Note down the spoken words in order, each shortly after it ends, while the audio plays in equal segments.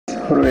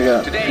What do we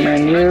got?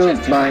 Menu,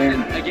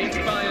 buying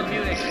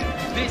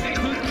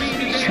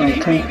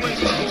something.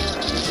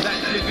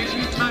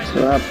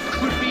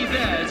 Could be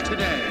theirs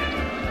today.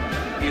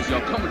 Here's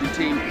your comedy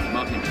team,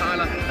 Martin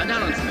Tyler and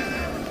Alan Smith.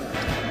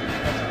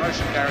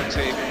 Promotion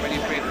guarantee, but when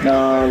you've been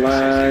No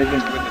lag. win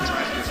the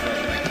title as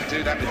well, they can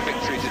do that with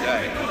victory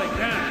today. Well, they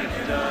can.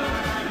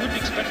 You wouldn't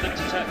expect them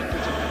to take the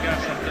foot off the gas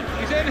on them.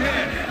 He's in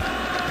here.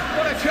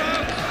 What a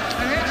chance!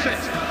 And hits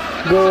it.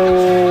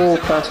 Goal!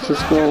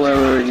 Fastest goal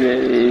ever,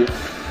 yay!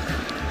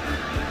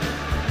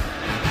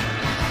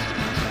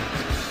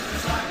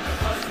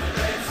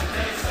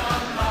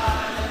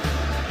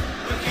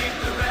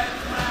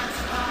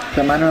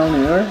 The Manuel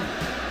Neuer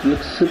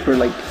looks super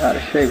like out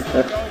of shape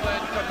there. Goal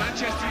then for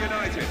Manchester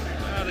United.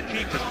 The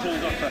keeper's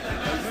pulled off a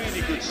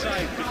really good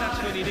save, but that's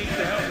when he needs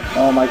the help.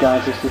 Oh my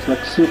god, this just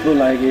looks super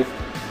laggy.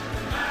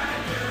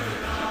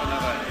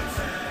 Another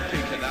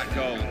peek at that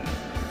goal.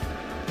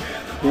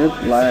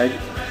 Yep, lag.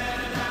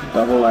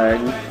 Double lag.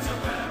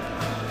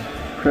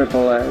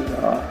 Triple lag.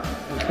 Oh,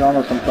 it's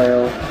almost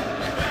unplayable.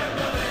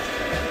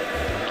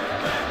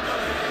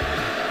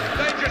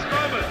 Dangerous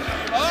moment.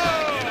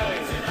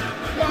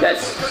 Oh!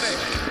 Yes!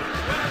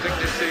 I think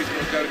this season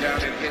will go down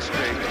in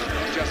history,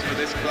 not just for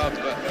this club,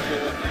 but for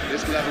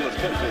this level of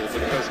football,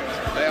 because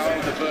they are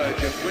on the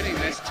verge of winning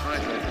this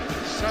title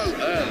so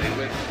early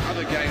with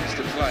other games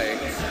to play.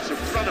 It's a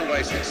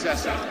runaway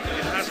success. It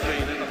has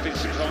been, and I've been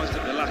surprised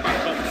at the lack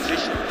of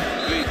competition.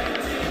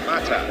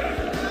 Mata.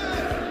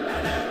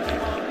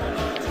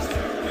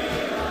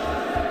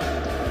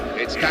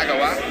 It's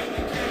Kagawa.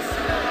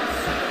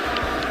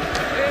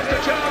 Here's the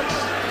chance.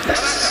 And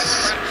that's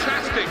a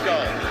fantastic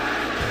goal.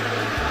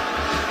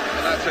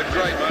 And that's a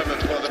great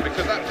moment for them,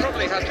 because that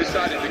probably has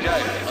decided the game.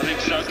 I think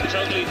so.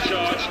 Totally in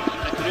charge.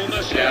 They can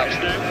almost relax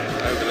now.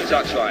 Over the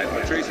touchline,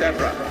 Patrice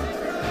Evra.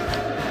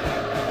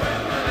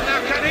 And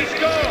now can he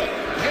score?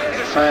 Here's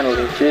a shot.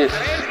 Finally, jeez.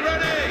 And he's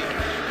ready.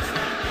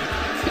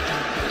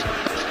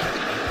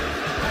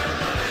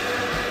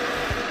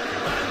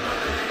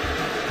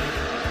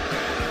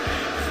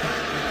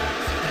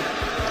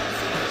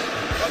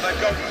 Well,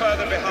 they've gone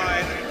further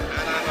behind,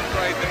 and I'm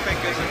afraid the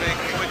fingers are being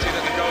pointed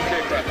at the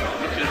goalkeeper.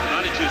 Looking at the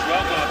manager as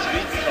well, Martin.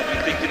 He's probably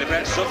thinking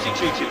about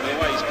substituting the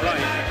way he's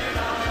playing.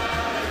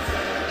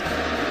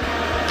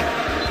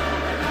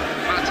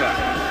 Mata.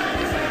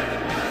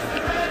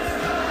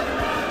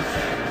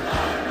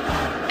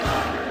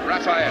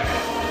 Raphael.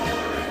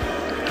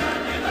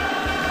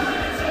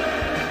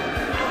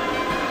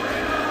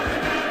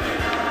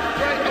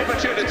 Great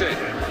opportunity.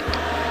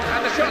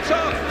 And the shot's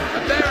on.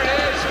 And there it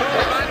is for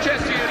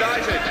Manchester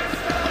United.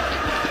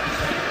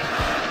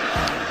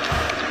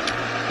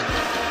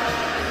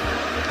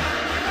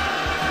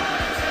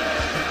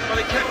 Well,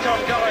 he kept on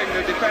going,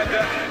 the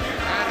defender,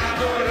 and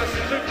scored a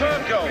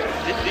superb goal.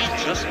 Didn't need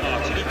just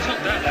Martin. He took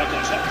that like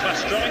a top-class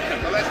striker.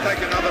 Well, let's take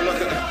another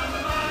look at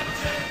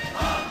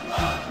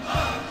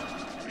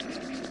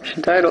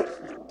the Title.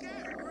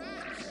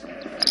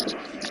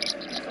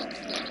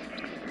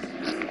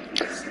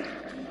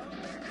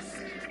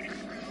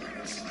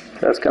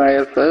 That's gonna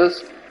get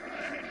this.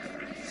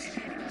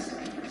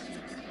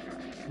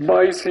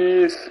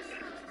 Biceps.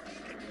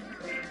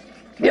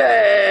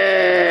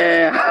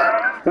 Yeah!